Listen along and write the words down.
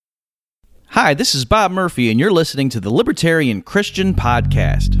Hi, this is Bob Murphy, and you're listening to the Libertarian Christian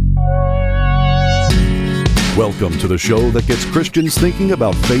Podcast. Welcome to the show that gets Christians thinking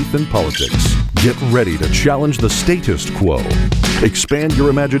about faith and politics. Get ready to challenge the status quo, expand your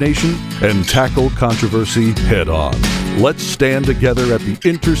imagination, and tackle controversy head on. Let's stand together at the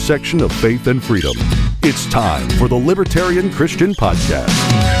intersection of faith and freedom. It's time for the Libertarian Christian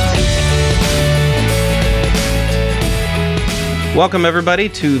Podcast. Welcome, everybody,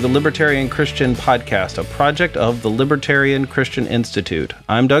 to the Libertarian Christian Podcast, a project of the Libertarian Christian Institute.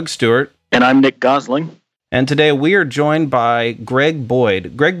 I'm Doug Stewart. And I'm Nick Gosling. And today we are joined by Greg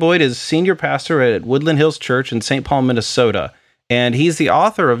Boyd. Greg Boyd is senior pastor at Woodland Hills Church in St. Paul, Minnesota. And he's the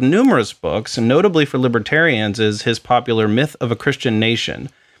author of numerous books, and notably for libertarians is his popular Myth of a Christian Nation.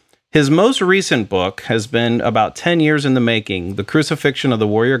 His most recent book has been about 10 years in the making, The Crucifixion of the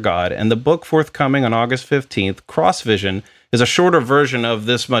Warrior God, and the book forthcoming on August 15th, Cross Vision, is a shorter version of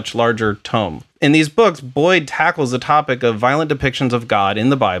this much larger tome. In these books, Boyd tackles the topic of violent depictions of God in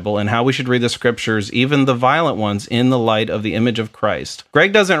the Bible and how we should read the scriptures, even the violent ones, in the light of the image of Christ.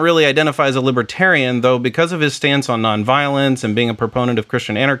 Greg doesn't really identify as a libertarian, though because of his stance on nonviolence and being a proponent of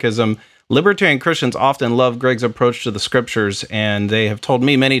Christian anarchism, libertarian Christians often love Greg's approach to the scriptures, and they have told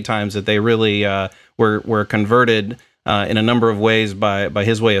me many times that they really were converted in a number of ways by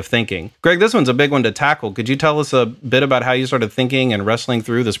his way of thinking. Greg, this one's a big one to tackle. Could you tell us a bit about how you started thinking and wrestling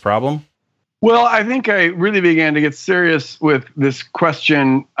through this problem? Well, I think I really began to get serious with this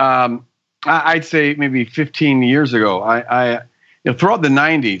question, I'd say maybe 15 years ago. Throughout the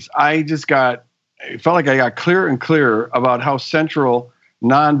 90s, it felt like I got clearer and clearer about how central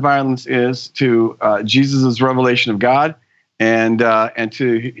nonviolence is to Jesus' revelation of God and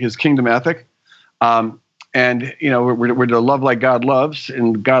to his kingdom ethic. And, you know, we're to love like God loves,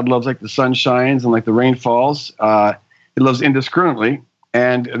 and God loves like the sun shines and like the rain falls. He loves indiscriminately,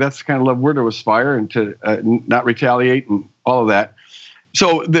 and that's the kind of love we're to aspire and to not retaliate and all of that.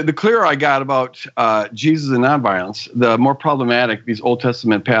 So the clearer I got about Jesus and nonviolence, the more problematic these Old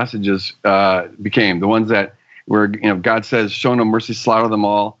Testament passages became. The ones that where, God says, show no mercy, slaughter them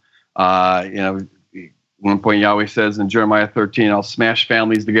all. At one point Yahweh says in Jeremiah 13, I'll smash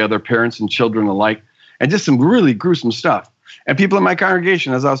families together, parents and children alike. And just some really gruesome stuff. And people in my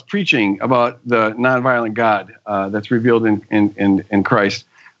congregation, as I was preaching about the nonviolent God that's revealed in Christ,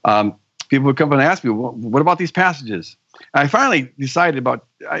 people would come up and ask me, well, what about these passages? I finally decided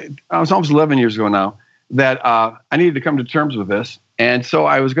I was almost 11 years ago now, that I needed to come to terms with this. And so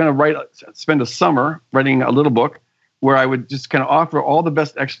I was going to spend a summer writing a little book where I would just kind of offer all the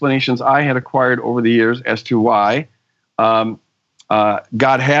best explanations I had acquired over the years as to why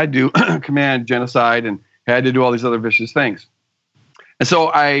God had to command genocide and had to do all these other vicious things. And so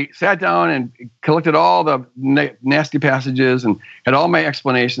I sat down and collected all the nasty passages and had all my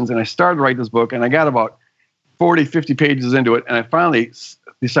explanations, and I started to write this book, and I got about 40, 50 pages into it, and I finally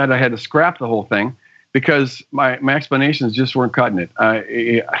decided I had to scrap the whole thing because my explanations just weren't cutting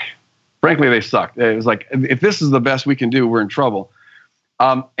it. Frankly, they sucked. It was like, if this is the best we can do, we're in trouble.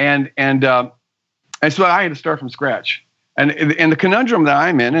 And so I had to start from scratch. And the conundrum that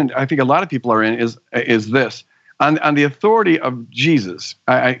I'm in, and I think a lot of people are in, is this: on the authority of Jesus.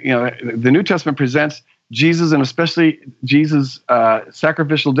 The New Testament presents Jesus, and especially Jesus'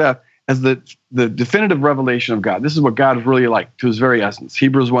 sacrificial death, as the definitive revelation of God. This is what God is really like to his very essence.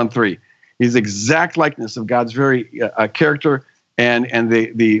 Hebrews 1:3. He's the exact likeness of God's very character and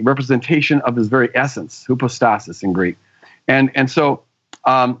the representation of his very essence, hypostasis in Greek. And so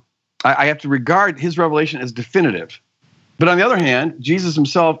I have to regard his revelation as definitive. But on the other hand, Jesus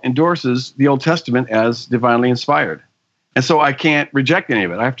himself endorses the Old Testament as divinely inspired. And so I can't reject any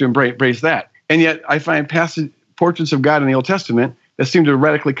of it. I have to embrace that. And yet I find portraits of God in the Old Testament that seem to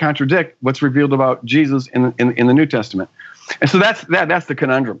radically contradict what's revealed about Jesus in the New Testament. And so that's the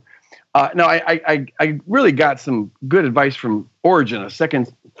conundrum. Now, I really got some good advice from Origen, a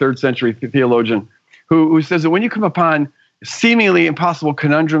 2nd, 3rd century theologian, who says that when you come upon seemingly impossible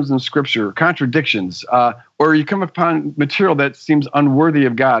conundrums in Scripture, contradictions, or you come upon material that seems unworthy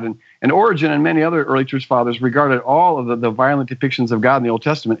of God. And Origen and many other early church fathers regarded all of the violent depictions of God in the Old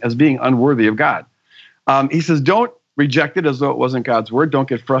Testament as being unworthy of God. He says, don't reject it as though it wasn't God's word. Don't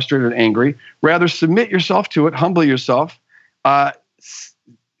get frustrated and angry. Rather, submit yourself to it, humble yourself,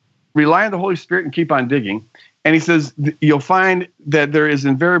 rely on the Holy Spirit, and keep on digging. And he says, you'll find that there is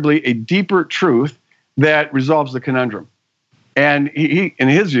invariably a deeper truth that resolves the conundrum. And he, in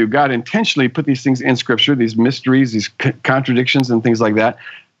his view, God intentionally put these things in Scripture, these mysteries, these contradictions and things like that,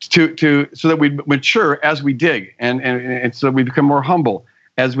 so that we mature as we dig, and so we become more humble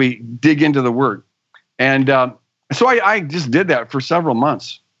as we dig into the Word. And so I just did that for several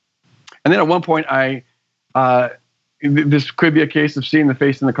months. And then at one point, this could be a case of seeing the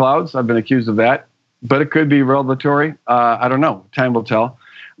face in the clouds. I've been accused of that, but it could be revelatory. I don't know. Time will tell.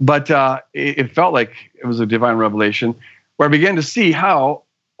 But it felt like it was a divine revelation, where I began to see how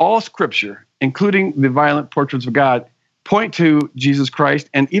all Scripture, including the violent portraits of God, point to Jesus Christ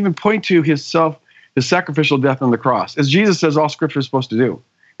and even point to his sacrificial death on the cross. As Jesus says all Scripture is supposed to do.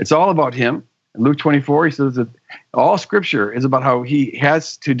 It's all about him. In Luke 24, he says that all Scripture is about how he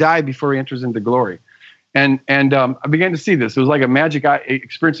has to die before he enters into glory. And I began to see this. It was like a magic eye,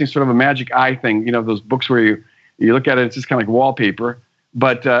 experiencing sort of a magic eye thing. You know, those books where you look at it, it's just kind of like wallpaper.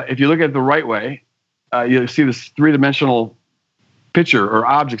 But if you look at it the right way, you see this three-dimensional picture or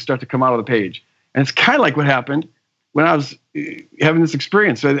object start to come out of the page. And it's kind of like what happened when I was having this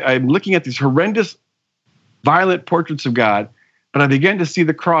experience. I'm looking at these horrendous, violent portraits of God, but I began to see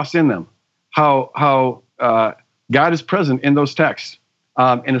the cross in them. How God is present in those texts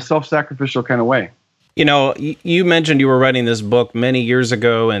in a self-sacrificial kind of way. You know, you mentioned you were writing this book many years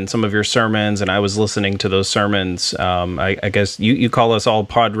ago and some of your sermons, and I was listening to those sermons. I guess you call us all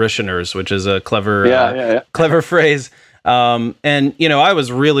podritioners, which is a clever clever phrase. And, you know, I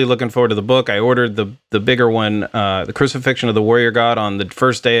was really looking forward to the book. I ordered the bigger one, The Crucifixion of the Warrior God, on the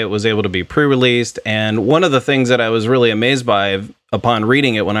first day it was able to be pre-released. And one of the things that I was really amazed by upon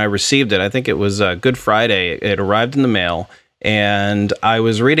reading it when I received it, I think it was Good Friday, it arrived in the mail. And I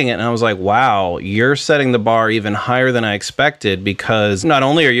was reading it and I was like, wow, you're setting the bar even higher than I expected, because not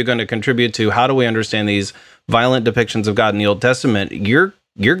only are you going to contribute to how do we understand these violent depictions of God in the Old Testament, you're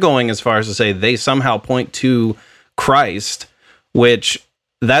going as far as to say they somehow point to Christ, which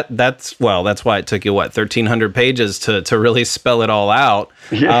that's why it took you 1,300 pages to really spell it all out.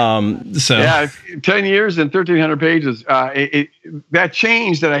 Yeah. 10 years and 1,300 pages. That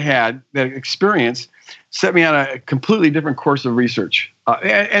change that I had, that experience, set me on a completely different course of research.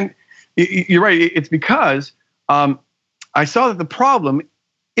 And you're right. It's because I saw that the problem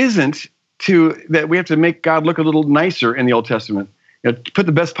isn't that we have to make God look a little nicer in the Old Testament, to put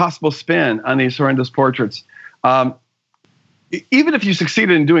the best possible spin on these horrendous portraits. Even if you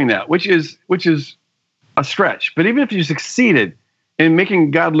succeeded in doing that, which is a stretch, but even if you succeeded in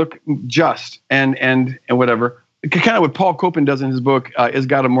making God look just and whatever, kind of what Paul Copan does in his book, Is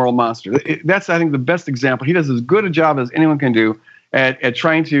God a Moral Monster? That's, I think, the best example. He does as good a job as anyone can do at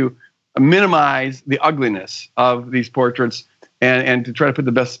trying to minimize the ugliness of these portraits and to try to put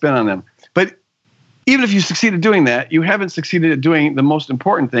the best spin on them. But even if you succeed at doing that, you haven't succeeded at doing the most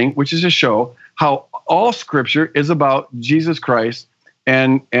important thing, which is to show how all Scripture is about Jesus Christ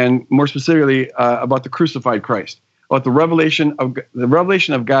and more specifically about the crucified Christ, about the revelation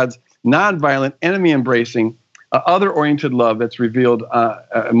of God's nonviolent, enemy-embracing, other-oriented love that's revealed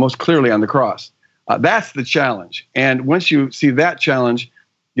most clearly on the cross. That's the challenge. And once you see that challenge,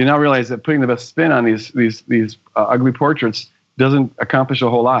 you now realize that putting the best spin on these ugly portraits doesn't accomplish a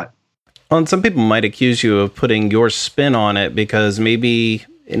whole lot. Well, and some people might accuse you of putting your spin on it because maybe,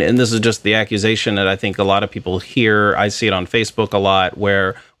 and this is just the accusation that I think a lot of people hear, I see it on Facebook a lot,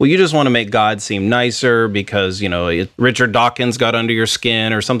 where, well, you just want to make God seem nicer because, Richard Dawkins got under your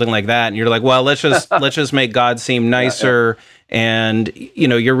skin or something like that. And you're like, well, let's just make God seem nicer. Yeah. And,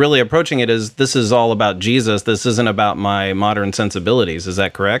 you're really approaching it as this is all about Jesus. This isn't about my modern sensibilities. Is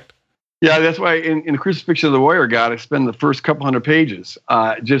that correct? Yeah, that's why in the Crucifixion of the Warrior God, I spend the first couple hundred pages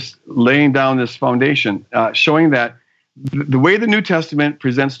just laying down this foundation, showing that the way the New Testament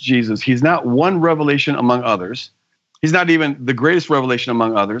presents Jesus, he's not one revelation among others. He's not even the greatest revelation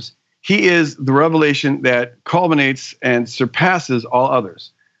among others. He is the revelation that culminates and surpasses all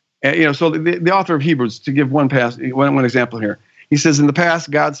others. And, so the author of Hebrews, to give one example here, he says, in the past,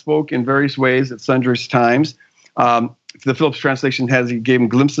 God spoke in various ways at sundry times. The Phillips translation he gave him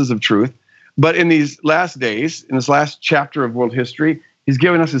glimpses of truth. But in these last days, in this last chapter of world history, he's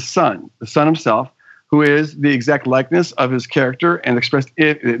given us his Son, the Son himself, who is the exact likeness of his character and expressed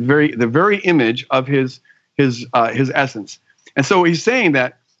the very image of his essence. And so he's saying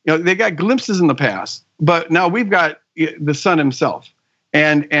that they got glimpses in the past, but now we've got the Son himself.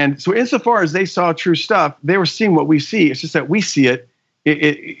 And so insofar as they saw true stuff, they were seeing what we see. It's just that we see it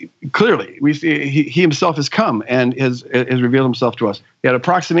clearly. We see he himself has come and has revealed himself to us. He had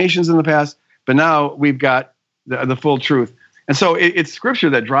approximations in the past, but now we've got the full truth. And so it's Scripture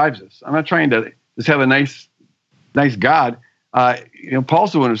that drives us. I'm not trying to just have a nice God.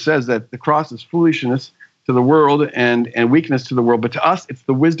 Paul's the one who says that the cross is foolishness to the world and weakness to the world, but to us it's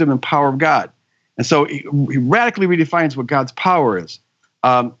the wisdom and power of God. And so he radically redefines what God's power is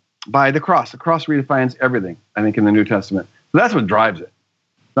by the cross. The cross redefines everything, I think, in the New Testament. So that's what drives it.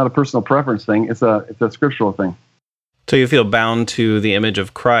 It's not a personal preference thing. It's a scriptural thing. So you feel bound to the image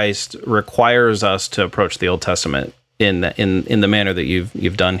of Christ requires us to approach the Old Testament in the manner that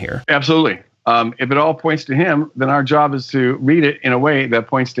you've done here. Absolutely. If it all points to him, then our job is to read it in a way that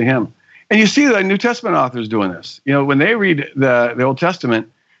points to him. And you see the New Testament authors doing this. When they read the Old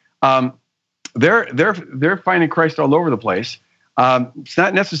Testament, they're finding Christ all over the place. It's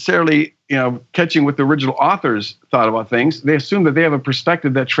not necessarily catching what the original authors thought about things. They assume that they have a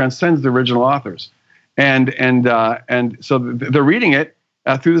perspective that transcends the original authors, and so they're reading it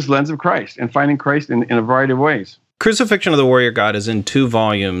through this lens of Christ and finding Christ in a variety of ways. Crucifixion of the Warrior God is in 2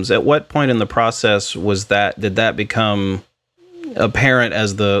 volumes. At what point in the process did that become apparent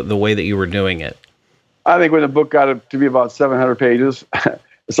as the way that you were doing it? I think when the book got to be about 700 pages,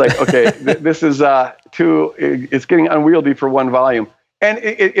 it's like, okay, this is it's getting unwieldy for 1 volume. And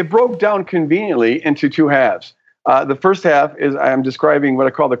it broke down conveniently into 2 halves. The first half is I'm describing what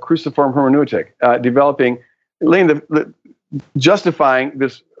I call the cruciform hermeneutic, justifying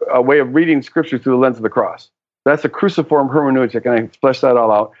this way of reading Scripture through the lens of the cross. That's the cruciform hermeneutic, and I flesh that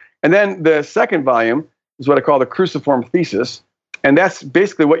all out. And then the second volume is what I call the cruciform thesis, and that's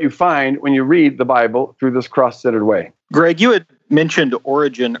basically what you find when you read the Bible through this cross-centered way. Greg, you had mentioned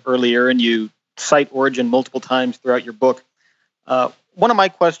Origen earlier, and you cite Origen multiple times throughout your book. One of my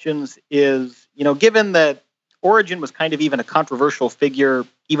questions is, given that Origen was kind of even a controversial figure,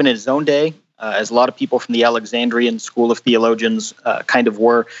 even in his own day, as a lot of people from the Alexandrian school of theologians kind of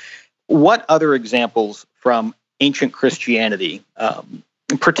were, what other examples from ancient Christianity,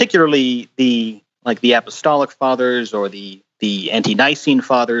 particularly the Apostolic Fathers or the Ante-Nicene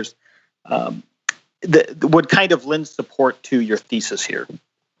Fathers, that would kind of lend support to your thesis here?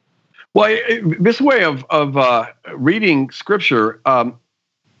 Well, this way of reading Scripture,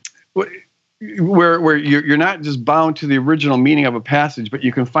 where you're not just bound to the original meaning of a passage, but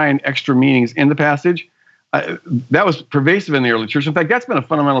you can find extra meanings in the passage, that was pervasive in the early church. In fact, that's been a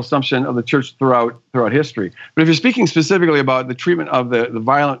fundamental assumption of the church throughout history. But if you're speaking specifically about the treatment of the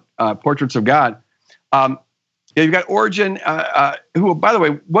violent portraits of God, you've got Origen, who, by the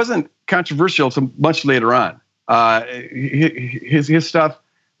way, wasn't controversial until much later on. His stuff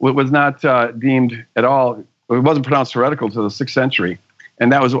was not deemed at all, it wasn't pronounced heretical until the 6th century.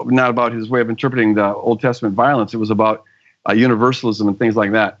 And that was not about his way of interpreting the Old Testament violence. It was about universalism and things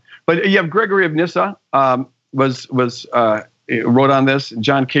like that. But you have Gregory of Nyssa wrote on this.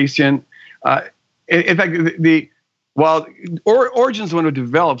 John Cassian. In fact, while Origen's the one who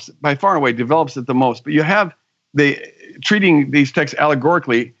develops by far and away develops it the most. But you have treating these texts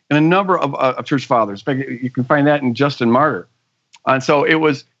allegorically in a number of church fathers. In fact, you can find that in Justin Martyr. And so it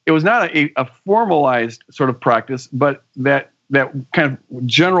was not a formalized sort of practice, but that kind of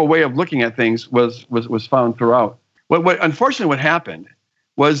general way of looking at things was found throughout. Unfortunately, what happened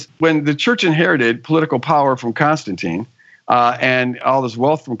was when the church inherited political power from Constantine and all this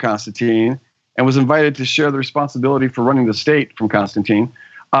wealth from Constantine, and was invited to share the responsibility for running the state from Constantine.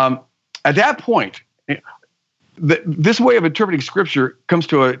 At that point, this way of interpreting Scripture comes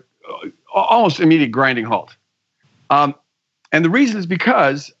to a almost immediate grinding halt. And the reason is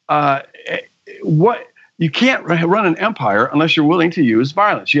because you can't run an empire unless you're willing to use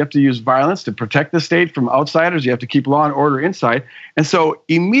violence. You have to use violence to protect the state from outsiders. You have to keep law and order inside. And so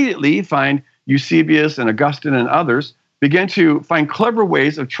immediately you find Eusebius and Augustine and others begin to find clever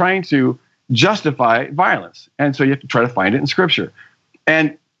ways of trying to justify violence. And so you have to try to find it in Scripture.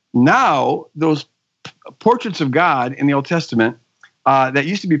 And now those portraits of God in the Old Testament that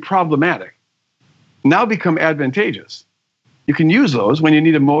used to be problematic now become advantageous. You can use those when you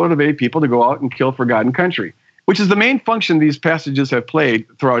need to motivate people to go out and kill for God and country, which is the main function these passages have played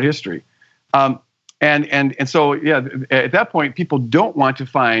throughout history. And so, at that point, people don't want to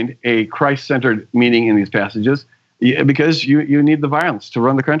find a Christ-centered meaning in these passages because you need the violence to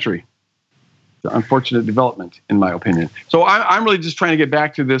run the country. It's an unfortunate development, in my opinion. So I'm really just trying to get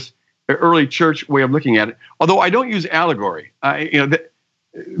back to this early church way of looking at it. Although I don't use allegory,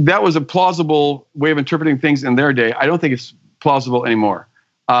 that was a plausible way of interpreting things in their day. I don't think it's plausible anymore.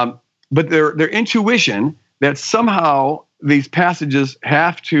 But their intuition that somehow these passages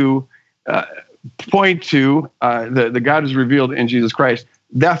have to point to the God is revealed in Jesus Christ,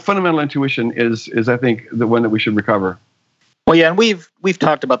 that fundamental intuition is I think the one that we should recover. Well, yeah, and we've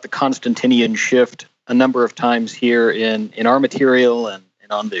talked about the Constantinian shift a number of times here in our material and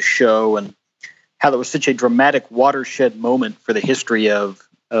on this show, and how that was such a dramatic watershed moment for the history of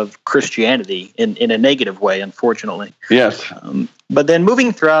Christianity in a negative way, unfortunately. Yes. But then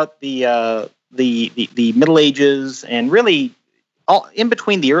moving throughout the Middle Ages and really all in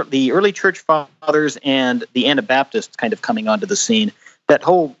between the early church fathers and the Anabaptists kind of coming onto the scene, that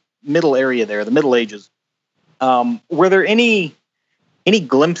whole middle area there, the Middle Ages, Were there any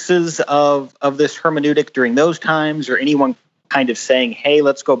glimpses of this hermeneutic during those times, or anyone kind of saying, hey,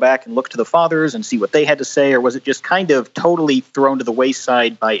 let's go back and look to the fathers and see what they had to say? Or was it just kind of totally thrown to the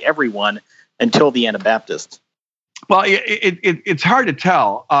wayside by everyone until the Anabaptists? Well, it's hard to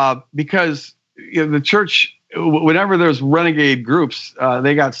tell because the church, whenever there's renegade groups,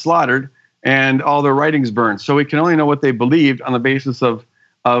 they got slaughtered and all their writings burned. So we can only know what they believed on the basis of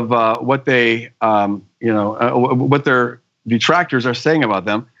what they, what their detractors are saying about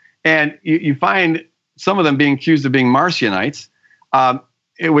them. And you find some of them being accused of being Marcionites,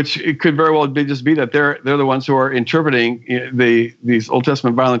 which it could very well just be that they're the ones who are interpreting these Old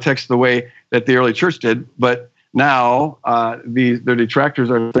Testament violent texts the way that the early church did. But now their detractors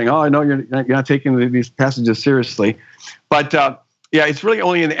are saying, "Oh, no, you're not taking these passages seriously." But it's really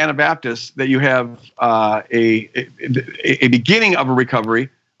only in the Anabaptists that you have a beginning of a recovery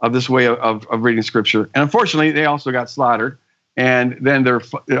of this way of reading Scripture. And unfortunately, they also got slaughtered. And then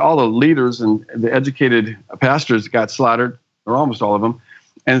all the leaders and the educated pastors got slaughtered, or almost all of them.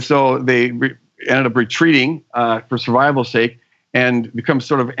 And so they ended up retreating for survival's sake and become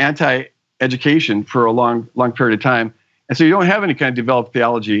sort of anti-education for a long period of time. And so you don't have any kind of developed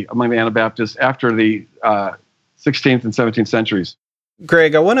theology among the Anabaptists after the 16th and 17th centuries.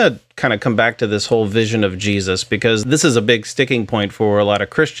 Greg, I want to kind of come back to this whole vision of Jesus, because this is a big sticking point for a lot of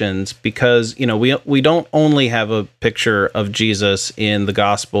Christians, because, we don't only have a picture of Jesus in the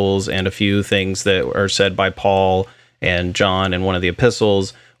Gospels and a few things that are said by Paul and John in one of the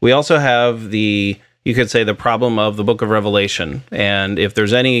epistles. We also have you could say, the problem of the book of Revelation. And if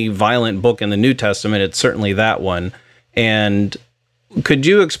there's any violent book in the New Testament, it's certainly that one. And could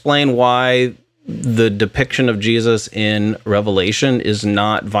you explain why the depiction of Jesus in Revelation is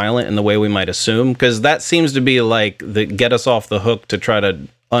not violent in the way we might assume? Because that seems to be like the get us off the hook to try to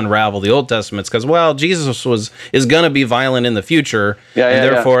unravel the Old Testament. Because, well, Jesus is going to be violent in the future, and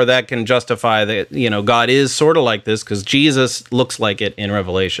therefore that can justify that God is sort of like this because Jesus looks like it in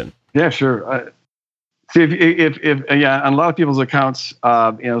Revelation. Yeah, sure. See, if on a lot of people's accounts,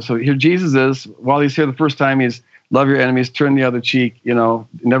 so here Jesus is, while he's here the first time, he's love your enemies, turn the other cheek,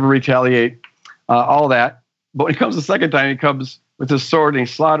 never retaliate. All that. But when he comes the second time, he comes with his sword and he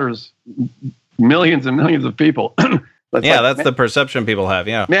slaughters millions and millions of people. That's the perception people have,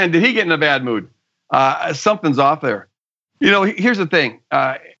 yeah. Man, did he get in a bad mood? Something's off there. Here's the thing,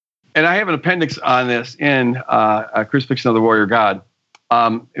 and I have an appendix on this in Crucifixion of the Warrior God,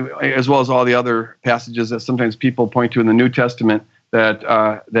 as well as all the other passages that sometimes people point to in the New Testament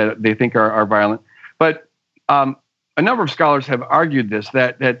that they think are violent. But a number of scholars have argued this,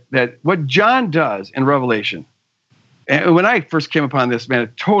 that what John does in Revelation, and when I first came upon this, man,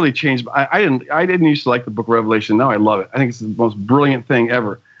 it totally changed. I didn't used to like the book of Revelation. Now I love it. I think it's the most brilliant thing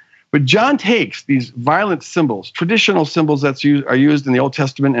ever. But John takes these violent symbols, traditional symbols that are used in the Old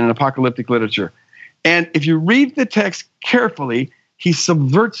Testament and in apocalyptic literature, and if you read the text carefully, he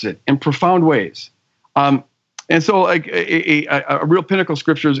subverts it in profound ways. And so, like a real pinnacle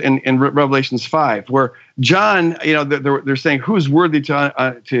scriptures in Revelations 5, where John, they're saying who's worthy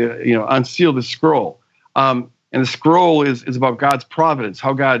to unseal the scroll, and the scroll is about God's providence,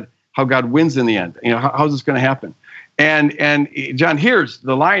 how God wins in the end. How's this going to happen? And John hears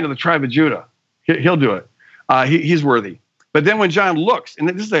the Lion of the tribe of Judah. He'll do it. He's worthy. But then when John looks, and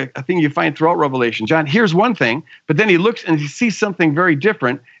this is a thing you find throughout Revelation, John hears one thing, but then he looks and he sees something very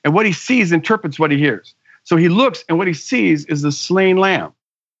different, and what he sees interprets what he hears. So he looks, and what he sees is the slain lamb,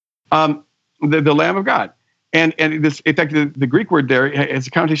 the Lamb of God. And this, in fact, the Greek word there is a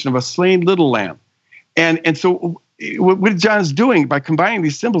connotation of a slain little lamb. And so what John's doing by combining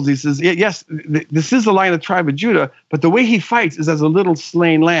these symbols, he says, yes, this is the Lion of the tribe of Judah, but the way he fights is as a little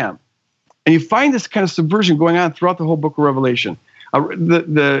slain lamb. And you find this kind of subversion going on throughout the whole book of Revelation.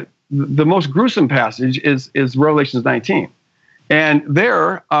 The most gruesome passage is Revelation 19. And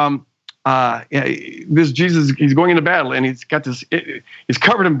there, this Jesus, he's going into battle, and he's got this, he's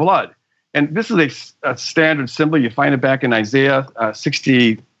covered in blood. And this is a standard symbol. You find it back in Isaiah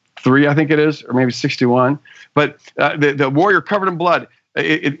 63, I think it is, or maybe 61. But the warrior covered in blood,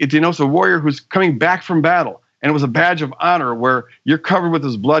 it denotes a warrior who's coming back from battle. And it was a badge of honor where you're covered with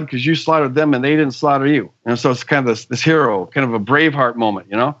his blood because you slaughtered them and they didn't slaughter you. And so it's kind of this hero, kind of a Braveheart moment,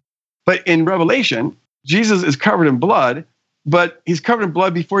 But in Revelation, Jesus is covered in blood, but he's covered in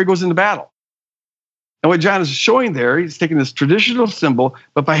blood before he goes into battle. And what John is showing there, he's taking this traditional symbol,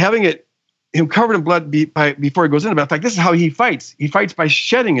 but by having him covered in blood before he goes into battle. In fact, this is how he fights. He fights by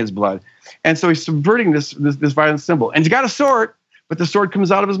shedding his blood. And so he's subverting this violent symbol. And he's got a sword, but the sword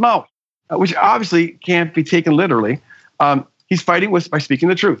comes out of his mouth, which obviously can't be taken literally. he's fighting by speaking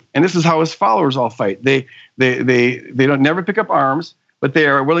the truth. And this is how his followers all fight. They don't never pick up arms, but they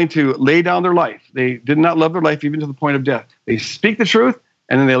are willing to lay down their life. They did not love their life even to the point of death. They speak the truth,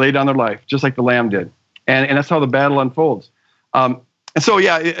 and then they lay down their life, just like the Lamb did. And that's how the battle unfolds. And so,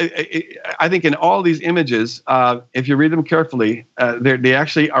 yeah, I think in all these images, if you read them carefully, they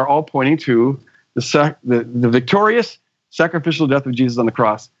actually are all pointing to the victorious sacrificial death of Jesus on the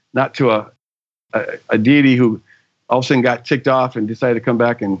cross, not to a deity who all of a sudden got ticked off and decided to come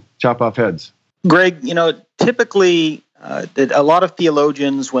back and chop off heads. Greg, typically a lot of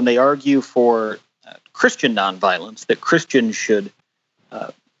theologians, when they argue for Christian nonviolence, that Christians should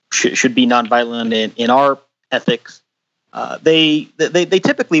be nonviolent in our ethics, they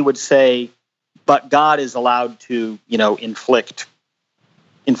typically would say, but God is allowed to,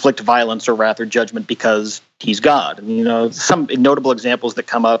 inflict violence or wrath or judgment because he's God. And, some notable examples that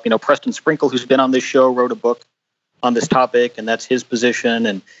come up, Preston Sprinkle, who's been on this show, wrote a book on this topic, and that's his position.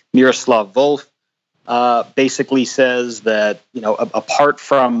 And Miroslav Volf basically says that, apart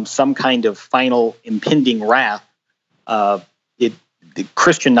from some kind of final impending wrath, the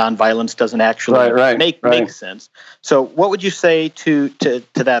Christian nonviolence doesn't actually make sense. So what would you say to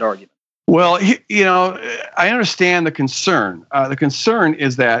that argument? Well, I understand the concern. The concern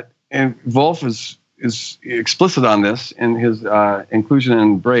is that, and Wolf is explicit on this in his Inclusion and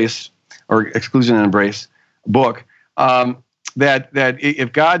Embrace, or Exclusion and Embrace book, that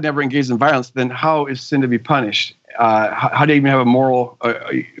if God never engaged in violence, then how is sin to be punished? How do you even have a moral?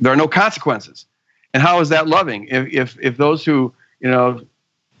 There are no consequences, and how is that loving? If those who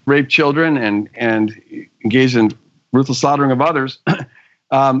rape children and engage in ruthless slaughtering of others,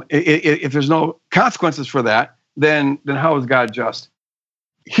 if there's no consequences for that, then how is God just?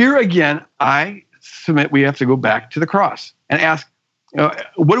 Here again, I submit we have to go back to the cross and ask,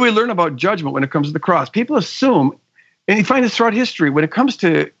 what do we learn about judgment when it comes to the cross? People assume, and you find this throughout history, when it comes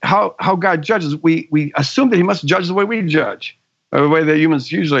to how God judges, we assume that he must judge the way we judge, or the way that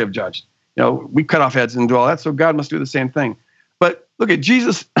humans usually have judged. We cut off heads and do all that, so God must do the same thing. But look at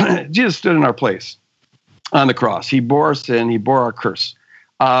Jesus. Jesus stood in our place on the cross. He bore our sin. He bore our curse.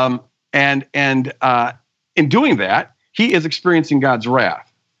 And in doing that, he is experiencing God's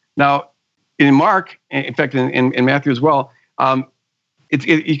wrath. Now, in Mark, in fact, in Matthew as well,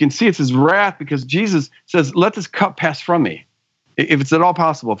 you can see it's his wrath because Jesus says, "Let this cup pass from me, if it's at all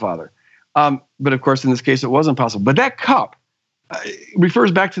possible, Father." But of course, in this case, it wasn't possible. But that cup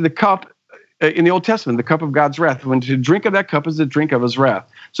refers back to the cup in the Old Testament, the cup of God's wrath. When to drink of that cup is to drink of his wrath.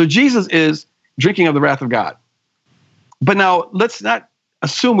 So Jesus is drinking of the wrath of God. But now, let's not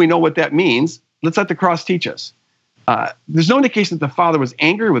assume we know what that means. Let's let the cross teach us. There's no indication that the Father was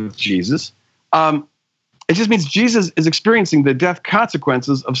angry with Jesus. It just means Jesus is experiencing the death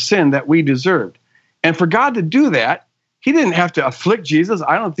consequences of sin that we deserved. And for God to do that, he didn't have to afflict Jesus.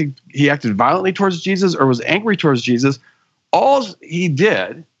 I don't think he acted violently towards Jesus or was angry towards Jesus. All he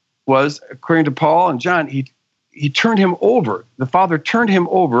did was, according to Paul and John, he turned him over. The Father turned him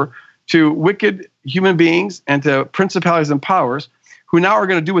over to wicked human beings and to principalities and powers who now are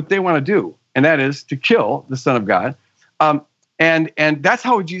going to do what they want to do, and that is to kill the Son of God. And that's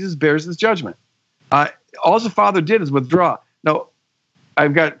how Jesus bears this judgment. All the Father did is withdraw. Now,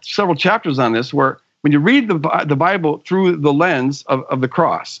 I've got several chapters on this where when you read the Bible through the lens of the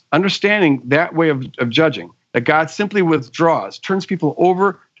cross, understanding that way of judging, that God simply withdraws, turns people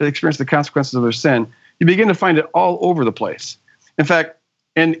over to experience the consequences of their sin, you begin to find it all over the place. In fact,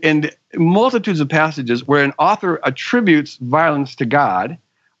 in multitudes of passages where an author attributes violence to God,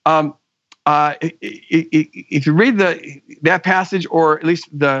 if you read that passage, or at least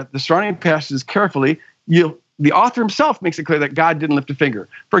the surrounding passages carefully, the author himself makes it clear that God didn't lift a finger.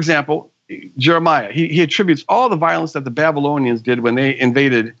 For example, Jeremiah, he attributes all the violence that the Babylonians did when they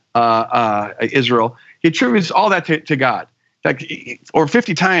invaded Israel. He attributes all that to God. In fact, or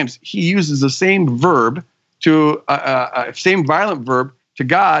 50 times he uses the same verb same violent verb to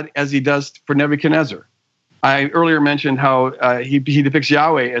God as he does for Nebuchadnezzar. I earlier mentioned how he depicts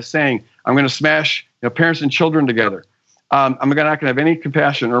Yahweh as saying, "I'm going to smash parents and children together. I'm not going to have any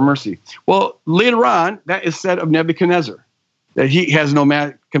compassion or mercy." Well, later on, that is said of Nebuchadnezzar, that he has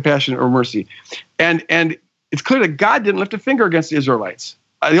no compassion or mercy. And it's clear that God didn't lift a finger against the Israelites.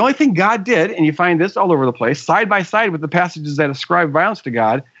 The only thing God did, and you find this all over the place, side by side with the passages that ascribe violence to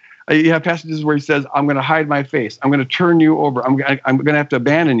God, you have passages where he says, "I'm going to hide my face. I'm going to turn you over. I'm going to have to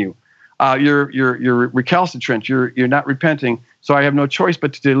abandon you. You're recalcitrant. You're not repenting. So I have no choice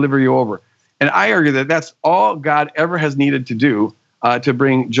but to deliver you over." And I argue that that's all God ever has needed to do to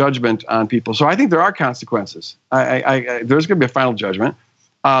bring judgment on people. So I think there are consequences. There's going to be a final judgment.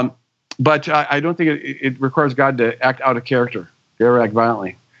 But I don't think it requires God to act out of character, to ever act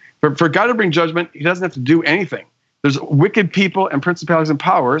violently. For God to bring judgment, he doesn't have to do anything. There's wicked people and principalities and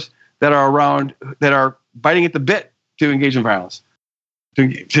powers that are around, that are biting at the bit to engage in violence.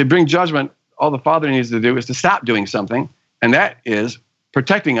 To bring judgment, all the Father needs to do is to stop doing something, and that is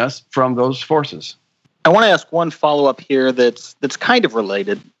protecting us from those forces. I want to ask one follow-up here that's kind of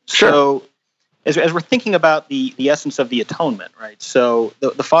related. Sure. So as we're thinking about the essence of the atonement, right? So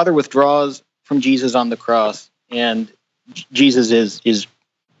the Father withdraws from Jesus on the cross, and Jesus is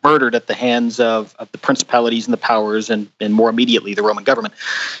murdered at the hands of the principalities and the powers, and more immediately the Roman government.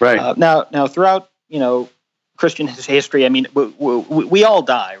 Right. Now throughout Christian history, I mean, we all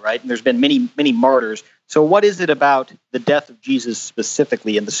die, right? And there's been many martyrs. So what is it about the death of Jesus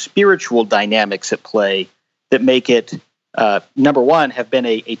specifically and the spiritual dynamics at play that make it, number one, have been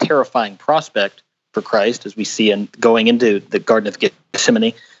a terrifying prospect for Christ, as we see in going into the Garden of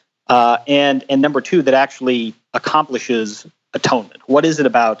Gethsemane, and number two, that actually accomplishes atonement? What is it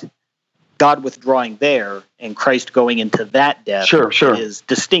about God withdrawing there and Christ going into that death that is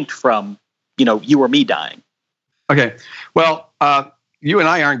distinct from, you or me dying? Okay. Well, you and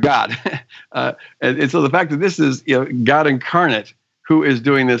I aren't God. And so the fact that this is God incarnate who is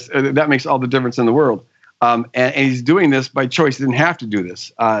doing this, that makes all the difference in the world. And he's doing this by choice. He didn't have to do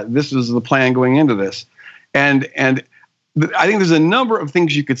this. This was the plan going into this. And I think there's a number of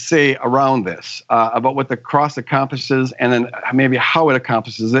things you could say around this, about what the cross accomplishes and then maybe how it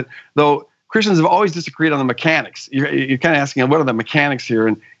accomplishes it, though Christians have always disagreed on the mechanics. You're kind of asking, what are the mechanics here?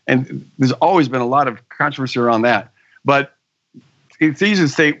 And there's always been a lot of controversy around that. But it's easy to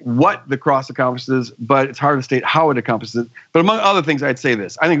say what the cross accomplishes, but it's hard to state how it accomplishes it. But among other things, I'd say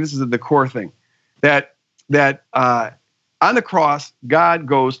this. I think this is the core thing, that on the cross, God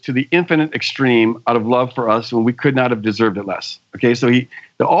goes to the infinite extreme out of love for us when we could not have deserved it less. Okay, so the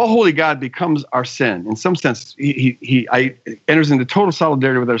all-holy God becomes our sin. In some sense, he enters into total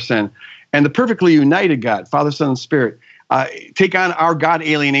solidarity with our sin. And the perfectly united God, Father, Son, and Spirit, take on our God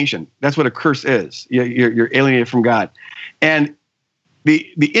alienation. That's what a curse is. You're alienated from God. And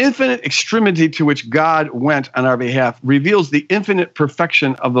the infinite extremity to which God went on our behalf reveals the infinite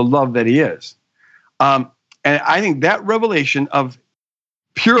perfection of the love that he is. And I think that revelation of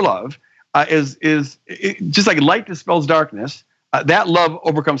pure love is just like light dispels darkness. That love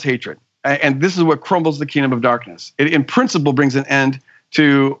overcomes hatred. And this is what crumbles the kingdom of darkness. It, in principle, brings an end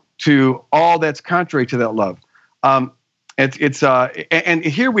to all that's contrary to that love. And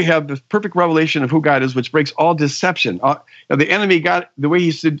here we have the perfect revelation of who God is, which breaks all deception. The enemy the way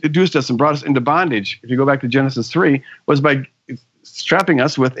he seduced us and brought us into bondage, if you go back to Genesis 3, was by strapping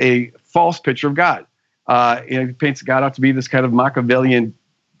us with a false picture of God. He paints God out to be this kind of Machiavellian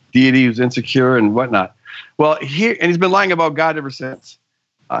deity who's insecure and whatnot. Well, he's been lying about God ever since.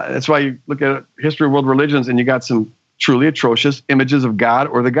 That's why you look at history of world religions and you got some truly atrocious images of God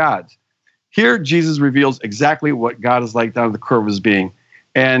or the gods. Here, Jesus reveals exactly what God is like down to the core of his being,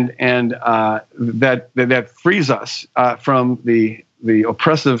 and that frees us from the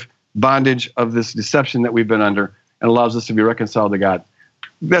oppressive bondage of this deception that we've been under, and allows us to be reconciled to God.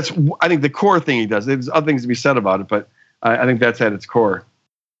 That's, I think, the core thing he does. There's other things to be said about it, but I think that's at its core.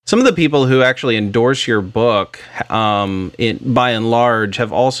 Some of the people who actually endorse your book, by and large,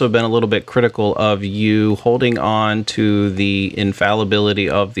 have also been a little bit critical of you holding on to the infallibility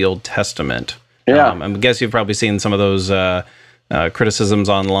of the Old Testament. Yeah. I guess you've probably seen some of those criticisms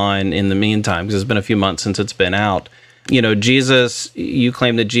online in the meantime, because it's been a few months since it's been out. You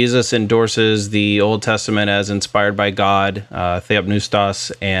claim that Jesus endorses the Old Testament as inspired by God,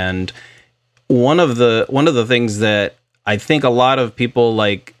 theopneustos, and one of the things that I think a lot of people,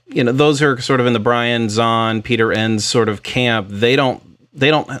 like, those who are sort of in the Brian Zahn, Peter Enns sort of camp, they don't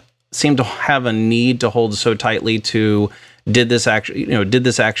seem to have a need to hold so tightly to did this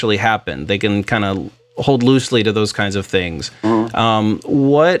actually happen? They can kind of hold loosely to those kinds of things.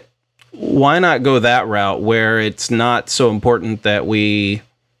 Mm-hmm. Why not go that route where it's not so important that we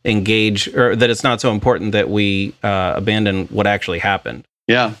engage, or that it's not so important that we abandon what actually happened?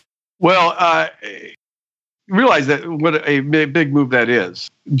 Yeah. Well, realize that what a big move that is.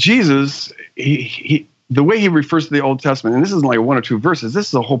 Jesus, he the way he refers to the Old Testament, and this isn't like one or two verses, this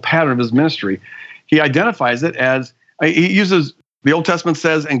is a whole pattern of his ministry. He identifies it as, he uses, the Old Testament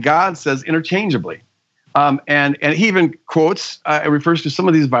says, and God says interchangeably. And he even quotes, refers to some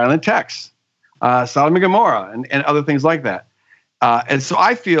of these violent texts, Sodom and Gomorrah, and other things like that. And so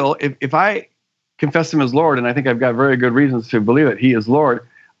I feel if I confess him as Lord, and I think I've got very good reasons to believe that he is Lord,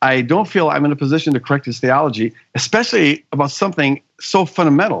 I don't feel I'm in a position to correct his theology, especially about something so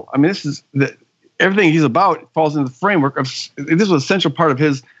fundamental. I mean, everything he's about falls into the framework of, this was an essential part of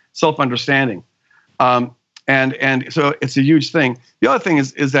his self-understanding. And so it's a huge thing. The other thing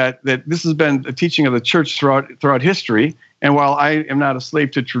is that this has been a teaching of the church throughout history. And while I am not a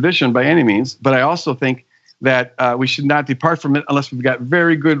slave to tradition by any means, but I also think that we should not depart from it unless we've got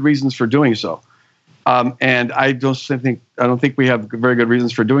very good reasons for doing so. And I don't think we have very good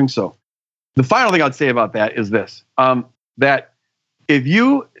reasons for doing so. The final thing I'd say about that is this: that if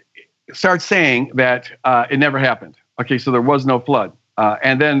you start saying that it never happened, okay, so there was no flood.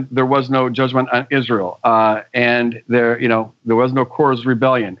 And then there was no judgment on Israel, and there was no Korah's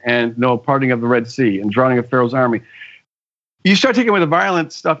rebellion, and no parting of the Red Sea, and drowning of Pharaoh's army. You start taking away the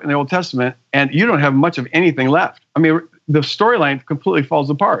violent stuff in the Old Testament, and you don't have much of anything left. I mean, the storyline completely falls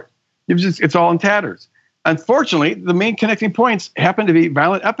apart. It's all in tatters. Unfortunately, the main connecting points happen to be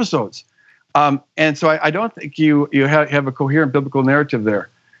violent episodes, and so I don't think you have a coherent biblical narrative there.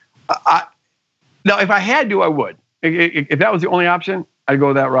 Now, if I had to, I would. If that was the only option, I'd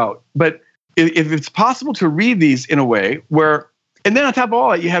go that route. But if it's possible to read these in a way where, and then on top of all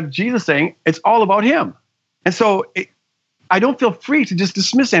that, you have Jesus saying it's all about him. And so I don't feel free to just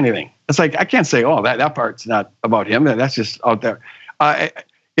dismiss anything. It's like, I can't say, oh, that part's not about him. That's just out there.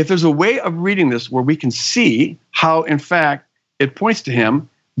 If there's a way of reading this where we can see how, in fact, it points to him,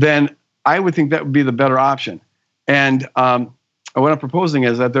 then I would think that would be the better option. And what I'm proposing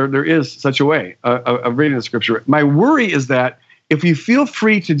is that there is such a way of reading the scripture. My worry is that if you feel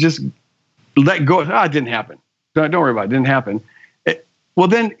free to just let go, it didn't happen. Don't worry about it. It didn't happen. Well,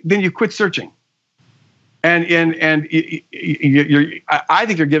 then you quit searching. And I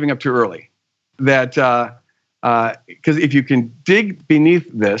think you're giving up too early. That because if you can dig beneath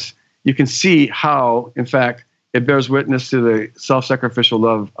this, you can see how, in fact, it bears witness to the self-sacrificial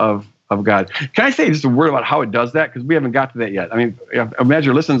love of God. Can I say just a word about how it does that? Because we haven't got to that yet. I mean, imagine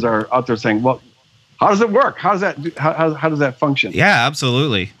your listeners are out there saying, well, how does it work? How does that function? Yeah,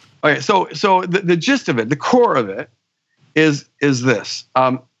 absolutely. Okay, so the gist of it, the core of it is this.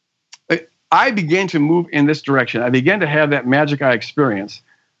 I began to move in this direction. I began to have that magic eye experience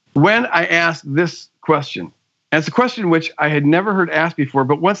when I asked this question. And it's a question which I had never heard asked before,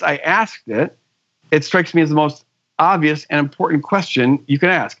 but once I asked it, it strikes me as the most obvious and important question you can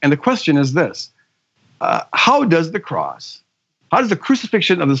ask. And the question is this: how does the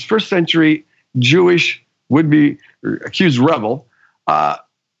crucifixion of this first century Jewish would-be accused rebel,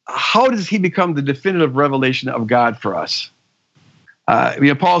 how does he become the definitive revelation of God for us?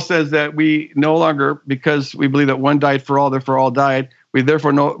 Paul says that we no longer, because we believe that one died for all, therefore all died, we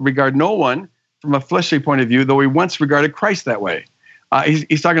therefore regard no one from a fleshly point of view, though we once regarded Christ that way.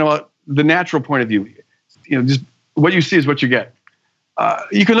 He's talking about the natural point of view. Just what you see is what you get.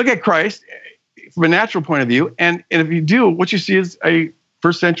 You can look at Christ from a natural point of view, and if you do, what you see is a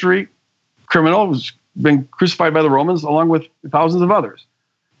first century criminal who's been crucified by the Romans along with thousands of others.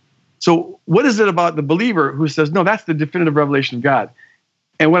 So what is it about the believer who says, no, that's the definitive revelation of God?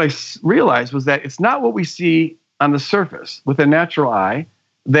 And what I realized was that it's not what we see on the surface with a natural eye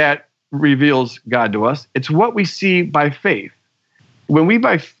that reveals God to us. It's what we see by faith. When we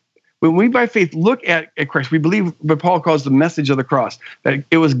by faith look at Christ, we believe what Paul calls the message of the cross, that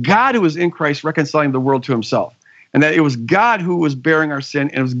it was God who was in Christ reconciling the world to himself, and that it was God who was bearing our sin,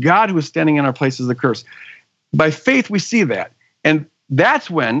 and it was God who was standing in our place as the curse. By faith, we see that. And that's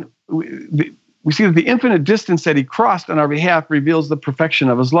when we see that the infinite distance that he crossed on our behalf reveals the perfection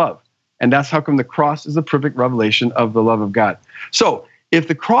of his love. And that's how come the cross is the perfect revelation of the love of God. So if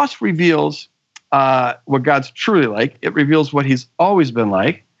the cross reveals what God's truly like, it reveals what he's always been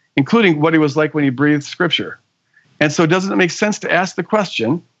like, including what he was like when he breathed scripture. And so doesn't it make sense to ask the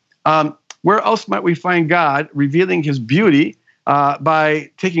question, where else might we find God revealing his beauty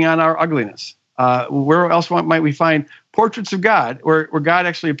by taking on our ugliness? Where else might we find portraits of God where God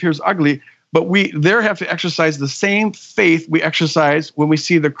actually appears ugly, but we there have to exercise the same faith we exercise when we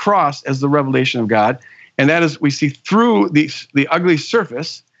see the cross as the revelation of God. And that is, we see through the ugly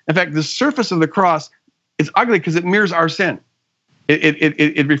surface. In fact, the surface of the cross is ugly because it mirrors our sin.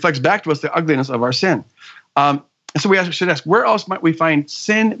 It reflects back to us the ugliness of our sin. So we should ask, where else might we find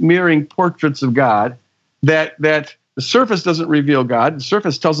sin-mirroring portraits of God that the surface doesn't reveal God? The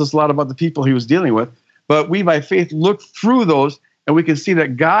surface tells us a lot about the people he was dealing with, but we by faith look through those and we can see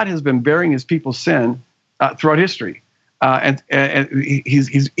that God has been bearing his people's sin throughout history. And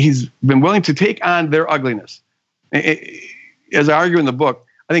he's been willing to take on their ugliness. As I argue in the book,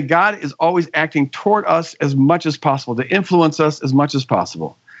 I think God is always acting toward us as much as possible, to influence us as much as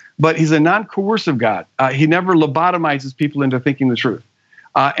possible. But he's a non-coercive God. He never lobotomizes people into thinking the truth.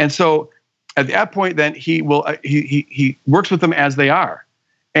 And so at that point, then he works with them as they are.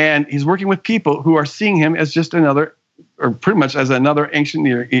 And he's working with people who are seeing him as just another or pretty much as another ancient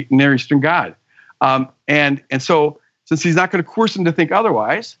Near Eastern god. And so since he's not going to coerce him to think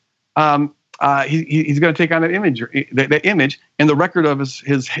otherwise, he's going to take on that image and the record of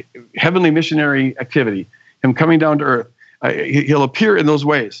his heavenly missionary activity, him coming down to earth. He'll appear in those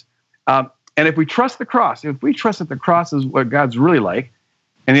ways. And if we trust the cross, if we trust that the cross is what God's really like,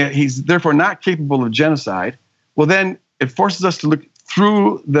 and he's therefore not capable of genocide, well, then it forces us to look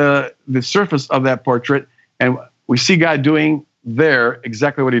through the surface of that portrait, and we see God doing there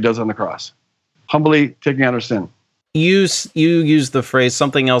exactly what he does on the cross, humbly taking on our sin. You use the phrase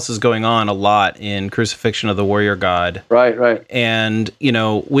 "something else is going on" a lot in Crucifixion of the Warrior God. Right. And,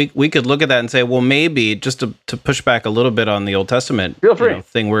 we could look at that and say, well, maybe, just to push back a little bit on the Old Testament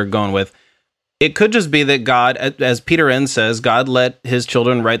thing we're going with, it could just be that God, as Peter Enns says, God let his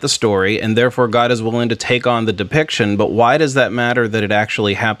children write the story, and therefore God is willing to take on the depiction. But why does that matter that it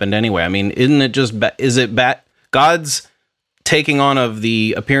actually happened anyway? I mean, isn't it just, God's taking on of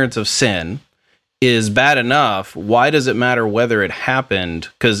the appearance of sin is bad enough? Why does it matter whether it happened?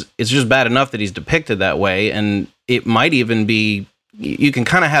 Because it's just bad enough that he's depicted that way, and it might even be, you can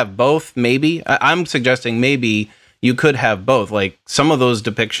kind of have both, maybe. I'm suggesting maybe you could have both. Like, some of those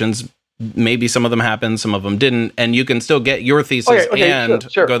depictions, maybe some of them happened, some of them didn't, and you can still get your thesis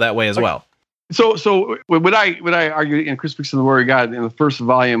and sure. go that way as well. So what I argue in Crucifixion of the Warrior God in the first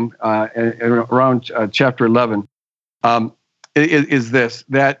volume, around chapter 11, is this,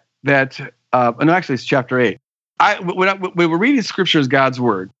 that no, actually it's chapter 8. When we're reading Scripture as God's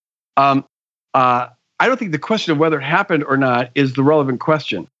word, I don't think the question of whether it happened or not is the relevant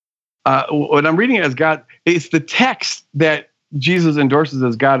question. When I'm reading it as God, it's the text that Jesus endorses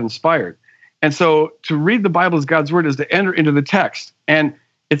as God inspired. And so to read the Bible as God's word is to enter into the text. And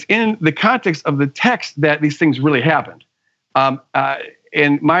it's in the context of the text that these things really happened. And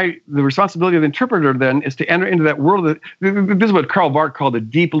the responsibility of the interpreter then is to enter into that world. This is what Karl Barth called a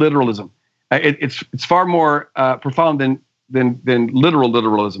deep literalism. It's far more profound than literal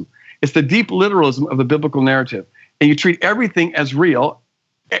literalism. It's the deep literalism of the biblical narrative. And you treat everything as real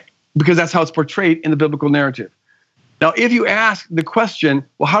because that's how it's portrayed in the biblical narrative. Now, if you ask the question,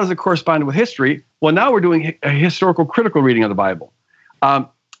 well, how does it correspond with history? Well, now we're doing a historical critical reading of the Bible.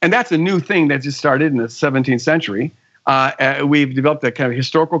 And that's a new thing that just started in the 17th century. We've developed a kind of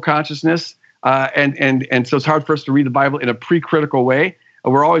historical consciousness, and so it's hard for us to read the Bible in a pre-critical way.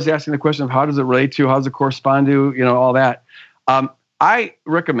 We're always asking the question of how does it relate to, how does it correspond to, all that. I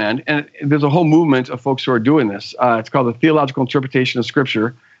recommend, and there's a whole movement of folks who are doing this. It's called the Theological Interpretation of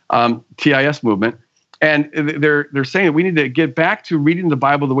Scripture, TIS movement. And they're saying that we need to get back to reading the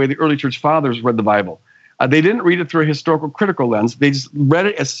Bible the way the early church fathers read the Bible. They didn't read it through a historical critical lens. They just read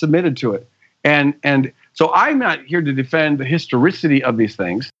it as submitted to it. And so I'm not here to defend the historicity of these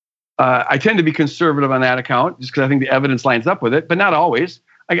things. I tend to be conservative on that account just because I think the evidence lines up with it, but not always.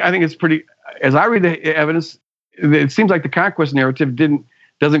 I think it's pretty, as I read the evidence, it seems like the conquest narrative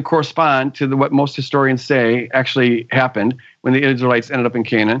doesn't correspond to what most historians say actually happened when the Israelites ended up in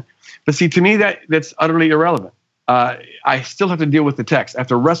Canaan. But see, to me, that's utterly irrelevant. I still have to deal with the text. I have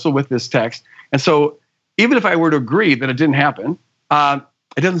to wrestle with this text. And so even if I were to agree that it didn't happen,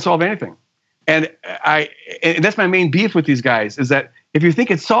 it doesn't solve anything. And that's my main beef with these guys, is that if you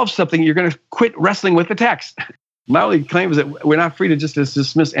think it solves something, you're going to quit wrestling with the text. My only claim is that we're not free to just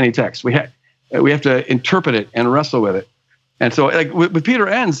dismiss any text. We have to interpret it and wrestle with it. And so, like with Peter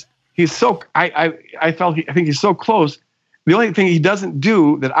Enns, he's so I think he's so close. The only thing he doesn't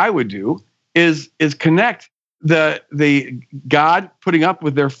do that I would do is connect the God putting up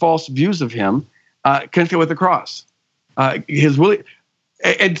with their false views of him, connect it with the cross. His willing,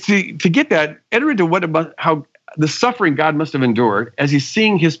 and to get that, enter into how the suffering God must have endured as he's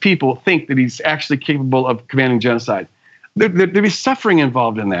seeing his people think that he's actually capable of commanding genocide. There'd be suffering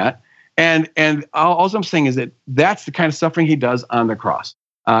involved in that. And all I'm saying is that that's the kind of suffering he does on the cross.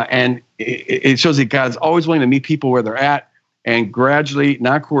 And it shows that God's always willing to meet people where they're at and gradually,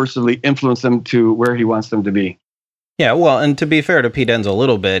 non-coercively influence them to where he wants them to be. Yeah, well, and to be fair to Pete Enns a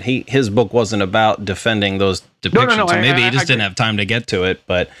little bit, his book wasn't about defending those depictions. No, so maybe he just didn't have time to get to it.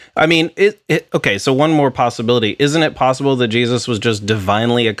 But, I mean, okay, so one more possibility. Isn't it possible that Jesus was just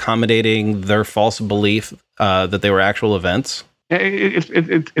divinely accommodating their false belief that they were actual events?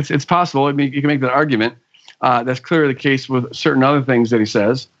 It's possible. I mean, you can make that argument. That's clearly the case with certain other things that he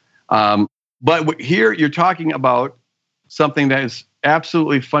says. But here you're talking about something that is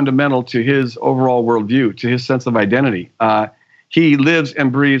absolutely fundamental to his overall worldview, to his sense of identity. He lives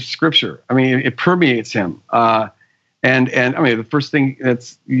and breathes Scripture. I mean, it permeates him. And I mean, the first thing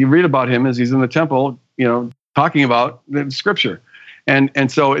you read about him is he's in the temple, talking about the Scripture.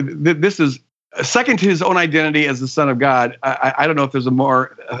 And so this is second to his own identity as the Son of God, I don't know if there's a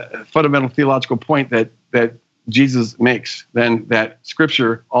more fundamental theological point that Jesus makes than that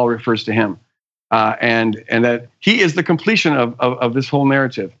Scripture all refers to him, and that he is the completion of this whole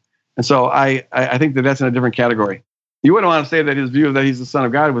narrative. And so I think that that's in a different category. You wouldn't want to say that his view that he's the Son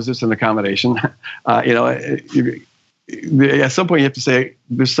of God was just an accommodation. At some point you have to say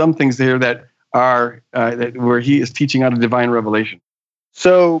there's some things there that are where he is teaching out of divine revelation.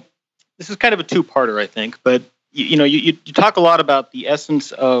 So this is kind of a two-parter, I think, but you talk a lot about the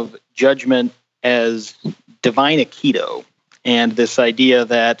essence of judgment as divine aikido, and this idea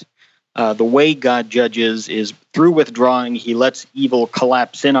that the way God judges is through withdrawing. He lets evil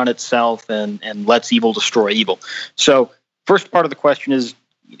collapse in on itself and lets evil destroy evil. So first part of the question is,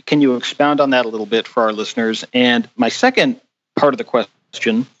 can you expound on that a little bit for our listeners? And my second part of the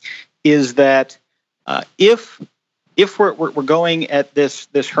question is that if we're going at this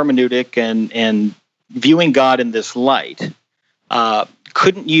hermeneutic and viewing God in this light,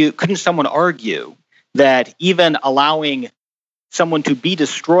 couldn't someone argue that even allowing someone to be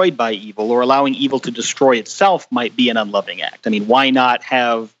destroyed by evil or allowing evil to destroy itself might be an unloving act? I mean, why not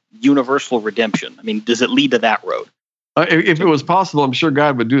have universal redemption? I mean, does it lead to that road? If it was possible, I'm sure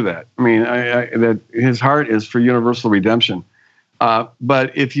God would do that. I mean, that his heart is for universal redemption.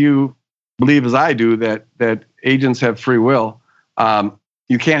 But if you believe, as I do, that agents have free will,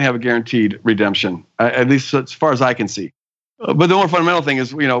 you can't have a guaranteed redemption, at least as far as I can see. But the more fundamental thing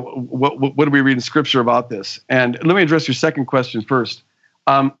is, what do we read in Scripture about this? And let me address your second question first.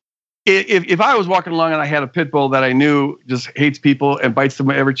 If I was walking along and I had a pit bull that I knew just hates people and bites them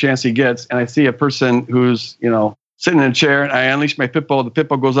every chance he gets, and I see a person who's, sitting in a chair and I unleash my pit bull, the pit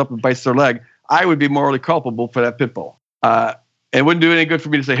bull goes up and bites their leg, I would be morally culpable for that pit bull. It wouldn't do any good for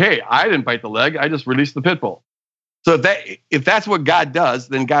me to say, hey, I didn't bite the leg, I just released the pit bull. So if that's what God does,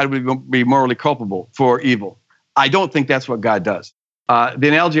 then God would be morally culpable for evil. I don't think that's what God does. The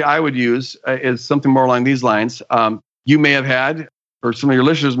analogy I would use is something more along these lines. You may have had, or some of your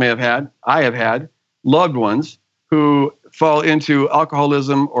listeners may have had, I have had, loved ones who fall into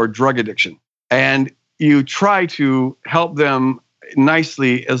alcoholism or drug addiction. And you try to help them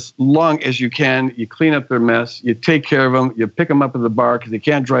nicely as long as you can. You clean up their mess. You take care of them. You pick them up at the bar because they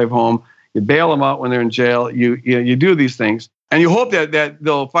can't drive home. You bail them out when they're in jail. You do these things. And you hope that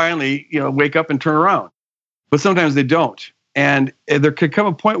they'll finally wake up and turn around. But sometimes they don't. And there could come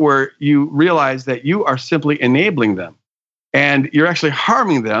a point where you realize that you are simply enabling them. And you're actually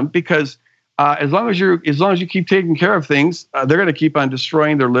harming them because as long as you keep taking care of things, they're going to keep on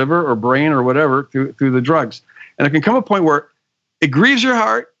destroying their liver or brain or whatever through the drugs. And there can come a point where it grieves your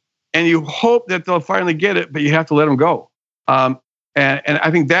heart, and you hope that they'll finally get it, but you have to let them go. And I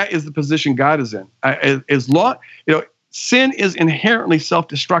think that is the position God is in. As long, sin is inherently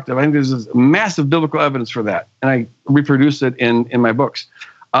self-destructive. I think there's massive biblical evidence for that, and I reproduce it in my books.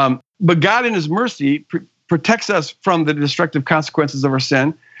 But God, in His mercy, protects us from the destructive consequences of our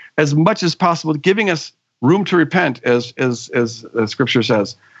sin as much as possible, giving us room to repent, as Scripture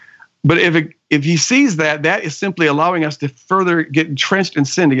says. But if He sees that is simply allowing us to further get entrenched in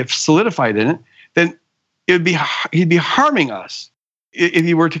sin, to get solidified in it, then He'd be harming us if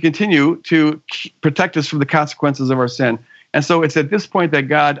He were to continue to protect us from the consequences of our sin. And so it's at this point that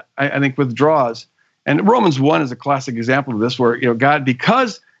God, I think, withdraws. And Romans 1 is a classic example of this, where God,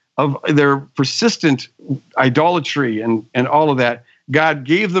 because of their persistent idolatry and all of that, God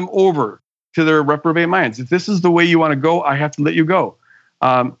gave them over to their reprobate minds. If this is the way you want to go, I have to let you go.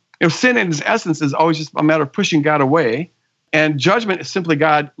 Sin in its essence is always just a matter of pushing God away, and judgment is simply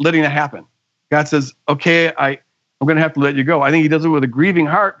God letting that happen. God says, okay, I'm going to have to let you go. I think He does it with a grieving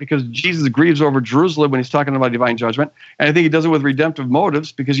heart because Jesus grieves over Jerusalem when He's talking about divine judgment. And I think He does it with redemptive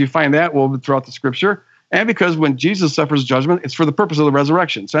motives because you find that woven throughout the Scripture. And because when Jesus suffers judgment, it's for the purpose of the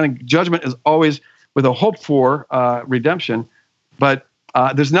resurrection. So I think judgment is always with a hope for redemption, but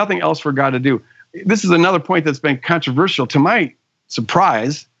there's nothing else for God to do. This is another point that's been controversial. To my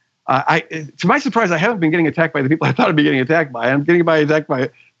surprise, I haven't been getting attacked by the people I thought I'd be getting attacked by. I'm getting attacked by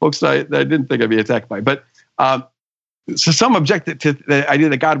folks that I didn't think I'd be attacked by. But so some object to the idea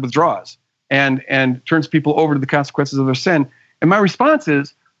that God withdraws and turns people over to the consequences of their sin. And my response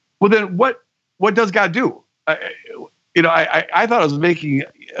is, well, then what does God do? I thought I was making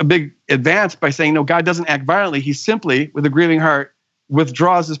a big advance by saying, no, God doesn't act violently. He simply, with a grieving heart,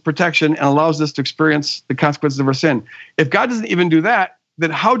 withdraws His protection and allows us to experience the consequences of our sin. If God doesn't even do that,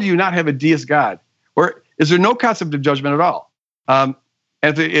 then how do you not have a deist God? Or is there no concept of judgment at all? And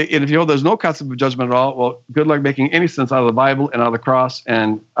if you hold there's no concept of judgment at all, well, good luck making any sense out of the Bible and out of the cross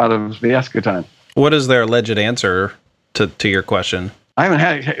and out of the eschaton. What is their alleged answer to your question? I haven't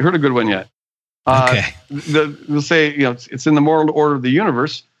heard a good one yet. Okay. We'll say, it's in the moral order of the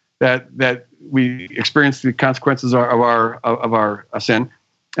universe that we experience the consequences of our sin,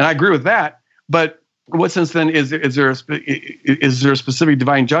 and I agree with that. But in what sense then is there a specific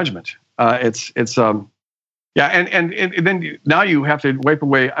divine judgment? And then now you have to wipe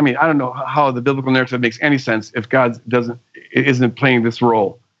away. I mean, I don't know how the biblical narrative makes any sense if God isn't playing this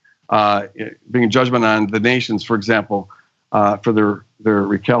role, bringing judgment on the nations, for example, for their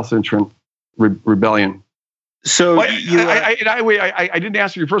recalcitrant rebellion. So I didn't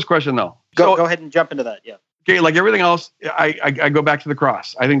answer your first question though. Go ahead and jump into that. Yeah. Okay, like everything else, I go back to the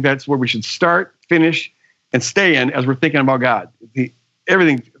cross. I think that's where we should start, finish, and stay in as we're thinking about God.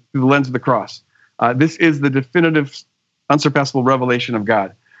 Everything through the lens of the cross. This is the definitive, unsurpassable revelation of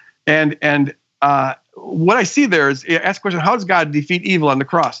God. And what I see there is, ask the question, how does God defeat evil on the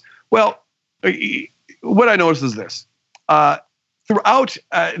cross? Well, what I notice is this. Throughout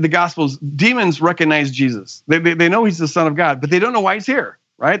the Gospels, demons recognize Jesus. They know he's the Son of God, but they don't know why he's here,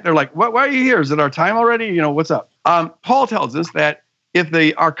 right? They're like, why are you here? Is it our time already? What's up? Paul tells us that if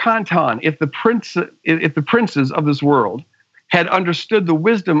the archonton, if the princes of this world had understood the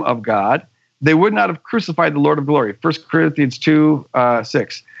wisdom of God, they would not have crucified the Lord of glory. 1 Corinthians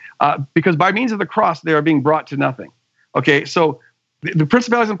 2:6. Because by means of the cross, they are being brought to nothing. Okay, so the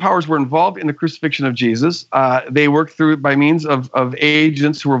principalities and powers were involved in the crucifixion of Jesus. They worked through by means of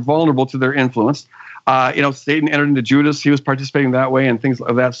agents who were vulnerable to their influence. Satan entered into Judas. He was participating that way and things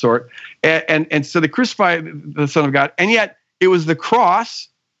of that sort. And so they crucified the Son of God. And yet it was the cross,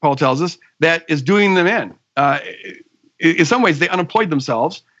 Paul tells us, that is doing them in. In some ways, they unemployed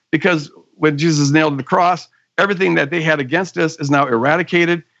themselves because when Jesus is nailed to the cross, everything that they had against us is now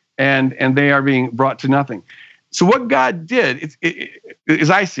eradicated, and they are being brought to nothing. So what God did, as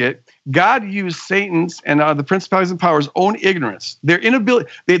I see it, God used Satan's and the principalities and powers' own ignorance, their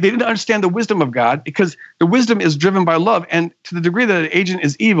inability. They didn't understand the wisdom of God because the wisdom is driven by love, and to the degree that an agent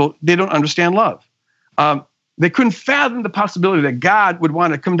is evil, they don't understand love. They couldn't fathom the possibility that God would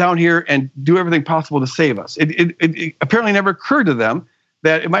want to come down here and do everything possible to save us. It apparently never occurred to them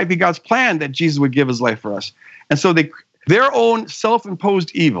that it might be God's plan that Jesus would give his life for us. And so their own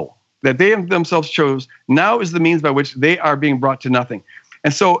self-imposed evil that they themselves chose now is the means by which they are being brought to nothing.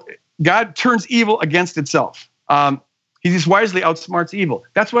 And so God turns evil against itself. He just wisely outsmarts evil.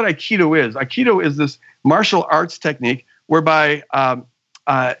 That's what Aikido is. Aikido is this martial arts technique whereby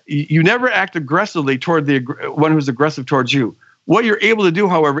you never act aggressively toward the one who's aggressive towards you. What you're able to do,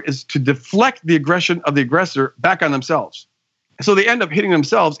 however, is to deflect the aggression of the aggressor back on themselves. So they end up hitting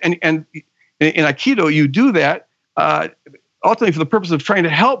themselves. And in Aikido, you do that ultimately for the purpose of trying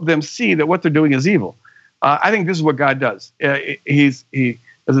to help them see that what they're doing is evil. I think this is what God does. He,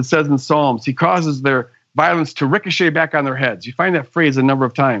 as it says in Psalms, he causes their violence to ricochet back on their heads. You find that phrase a number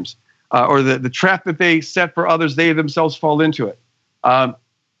of times. Or the trap that they set for others, they themselves fall into it.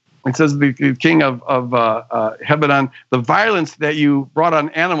 It says the king of Hebaddon, the violence that you brought on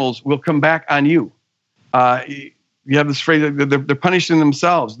animals will come back on you. You have this phrase that they're punishing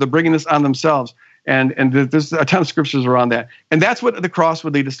themselves. They're bringing this on themselves. And there's a ton of scriptures around that. And that's what the cross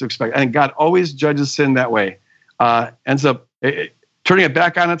would lead us to expect. I think God always judges sin that way. Ends up turning it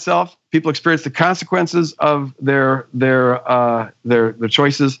back on itself. People experience the consequences of their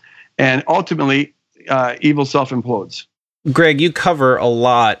choices. And ultimately, evil self-implodes. Greg, you cover a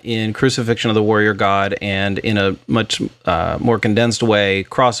lot in Crucifixion of the Warrior God and in a much more condensed way,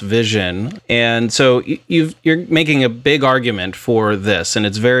 Cross Vision. And so you're making a big argument for this, and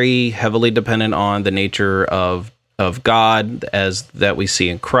it's very heavily dependent on the nature of God as that we see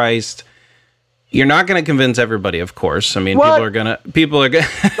in Christ. You're not going to convince everybody, of course. I mean, people are going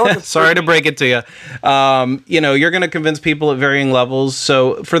to, sorry to break it to you. You're going to convince people at varying levels.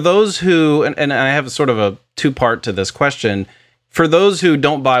 So for those who, and I have sort of a two-part to this question, for those who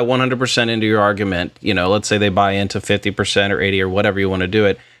don't buy 100% into your argument, let's say they buy into 50% or 80 or whatever you want to do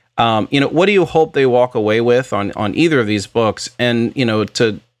it, what do you hope they walk away with on either of these books? And,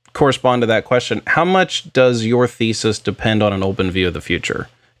 to correspond to that question, how much does your thesis depend on an open view of the future?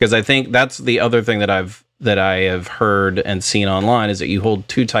 Because I think that's the other thing that I have heard and seen online is that you hold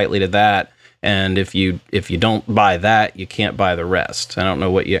too tightly to that, and if you don't buy that, you can't buy the rest. I don't know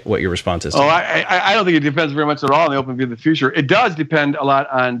what your response is. I don't think it depends very much at all on the open view of the future. It does depend a lot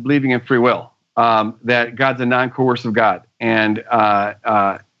on believing in free will, that God's a non-coercive God, and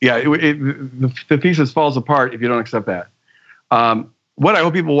the thesis falls apart if you don't accept that. What I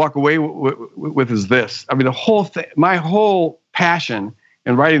hope people walk away with is this. I mean, the whole thing, my whole passion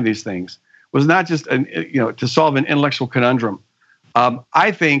in writing these things was not just to solve an intellectual conundrum.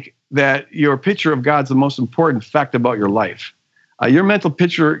 I think that your picture of God's the most important fact about your life. Your mental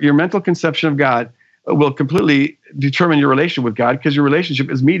picture, your mental conception of God will completely determine your relationship with God, because your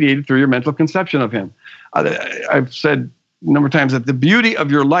relationship is mediated through your mental conception of him. I've said a number of times that the beauty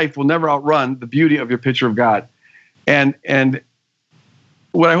of your life will never outrun the beauty of your picture of God. And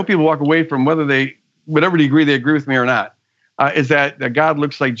what I hope people walk away from, whatever degree they agree with me or not, is that God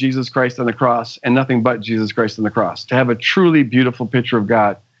looks like Jesus Christ on the cross and nothing but Jesus Christ on the cross. To have a truly beautiful picture of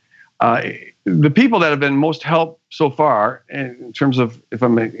God. The people that have been most helped so far, in terms of, if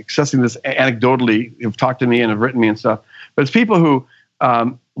I'm accessing this anecdotally, who've talked to me and have written me and stuff, but it's people who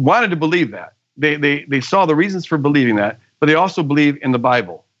wanted to believe that. They saw the reasons for believing that, but they also believe in the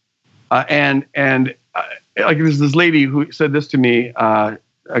Bible. And like there's this lady who said this to me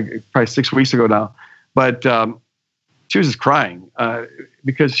probably 6 weeks ago now, but she was just crying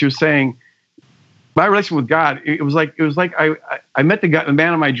because she was saying, my relation with God, it was like I met the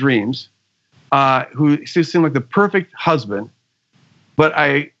man of my dreams, who seemed like the perfect husband, but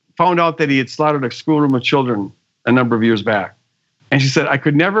I found out that he had slaughtered a schoolroom of children a number of years back. And she said, I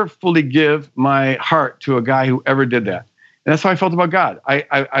could never fully give my heart to a guy who ever did that. And that's how I felt about God.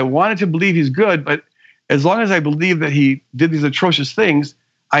 I wanted to believe he's good, but as long as I believed that he did these atrocious things,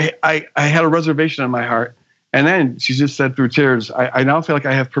 I had a reservation in my heart. And then she just said through tears, I now feel like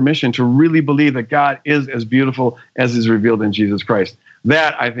I have permission to really believe that God is as beautiful as is revealed in Jesus Christ.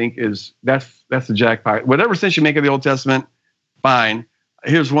 That, I think, that's the jackpot. Whatever sense you make of the Old Testament, fine.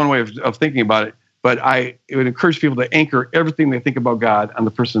 Here's one way of thinking about it. But it would encourage people to anchor everything they think about God on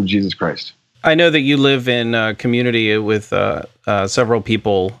the person of Jesus Christ. I know that you live in a community with several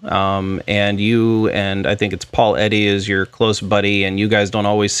people, and you and I think it's Paul Eddy is your close buddy, and you guys don't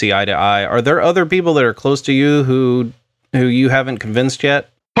always see eye to eye. Are there other people that are close to you who you haven't convinced yet?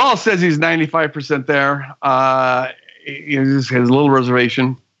 Paul says he's 95% there. He just has a little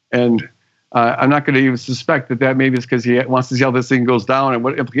reservation, and I'm not going to even suspect that maybe it's because he wants to see how this thing goes down and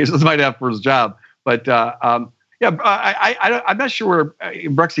what implications it might have for his job. But I'm not sure where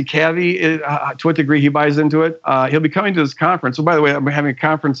Bruxy Cavey is, to what degree he buys into it. He'll be coming to this conference. So, by the way, I'm having a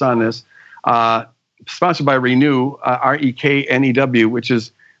conference on this, sponsored by Renew, REKNEW, which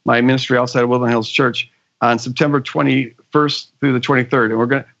is my ministry outside of Woodland Hills Church, on September 21st through the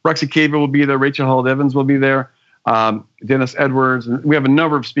 23rd. And Bruxy Cavey will be there. Rachel Held Evans will be there. Dennis Edwards. And we have a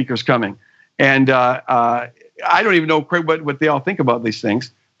number of speakers coming. And I don't even know quite what they all think about these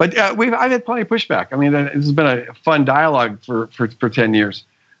things. But I've had plenty of pushback. I mean, this has been a fun dialogue for 10 years.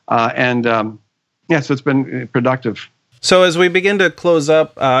 So it's been productive. So as we begin to close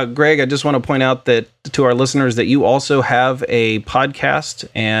up, Greg, I just want to point out that to our listeners that you also have a podcast.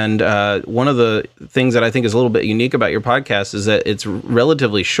 And one of the things that I think is a little bit unique about your podcast is that it's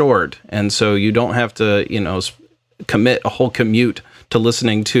relatively short. And so you don't have to, commit a whole commute to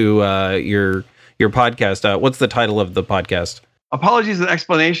listening to your podcast. What's the title of the podcast? Apologies and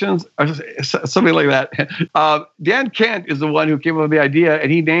Explanations, or something like that. Dan Kent is the one who came up with the idea, and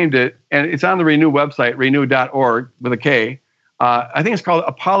he named it, and it's on the Renew website, renew.org with a K. I think it's called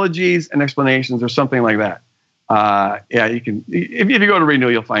Apologies and Explanations or something like that. You can, if you go to Renew,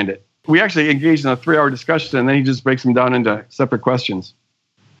 you'll find it. We actually engaged in a 3-hour discussion, and then he just breaks them down into separate questions,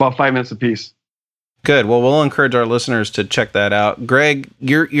 about 5 minutes apiece. Good. Well, we'll encourage our listeners to check that out. Greg,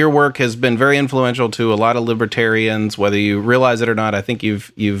 your work has been very influential to a lot of libertarians, whether you realize it or not. I think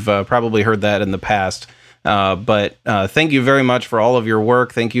you've probably heard that in the past. But thank you very much for all of your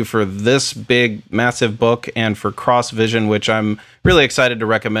work. Thank you for this big, massive book and for Cross Vision, which I'm really excited to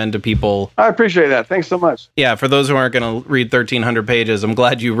recommend to people. I appreciate that. Thanks so much. Yeah, for those who aren't going to read 1,300 pages, I'm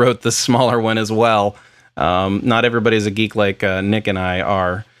glad you wrote the smaller one as well. Not everybody's a geek like Nick and I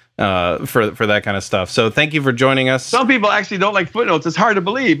are. For that kind of stuff. So thank you for joining us. Some people actually don't like footnotes. It's hard to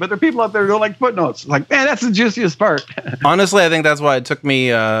believe, but there are people out there who don't like footnotes. Like, man, that's the juiciest part. Honestly, I think that's why it took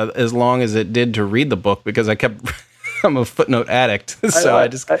me as long as it did to read the book, because I'm a footnote addict. And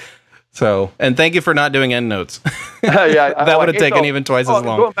thank you for not doing endnotes. That would have taken even twice as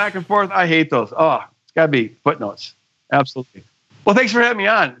long. Going back and forth, I hate those. It's got to be footnotes. Absolutely. Well, thanks for having me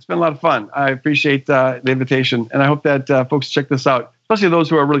on. It's been a lot of fun. I appreciate the invitation, and I hope that folks check this out, especially those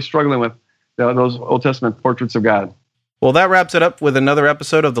who are really struggling with those Old Testament portraits of God. Well, that wraps it up with another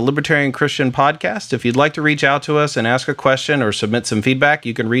episode of the Libertarian Christian Podcast. If you'd like to reach out to us and ask a question or submit some feedback,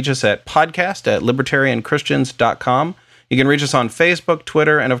 you can reach us at podcast@libertarianchristians.com. You can reach us on Facebook,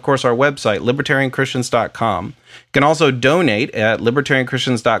 Twitter, and of course our website, libertarianchristians.com. You can also donate at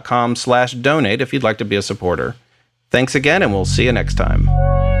libertarianchristians.com/donate if you'd like to be a supporter. Thanks again, and we'll see you next time.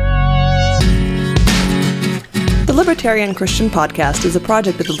 The Libertarian Christian Podcast is a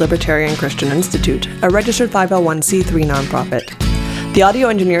project of the Libertarian Christian Institute, a registered 501c3 nonprofit. The audio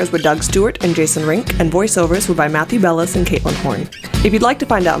engineers were Doug Stewart and Jason Rink, and voiceovers were by Matthew Bellis and Caitlin Horn. If you'd like to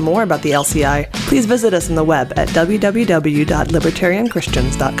find out more about the LCI, please visit us on the web at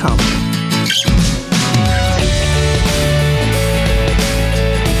www.libertarianchristians.com.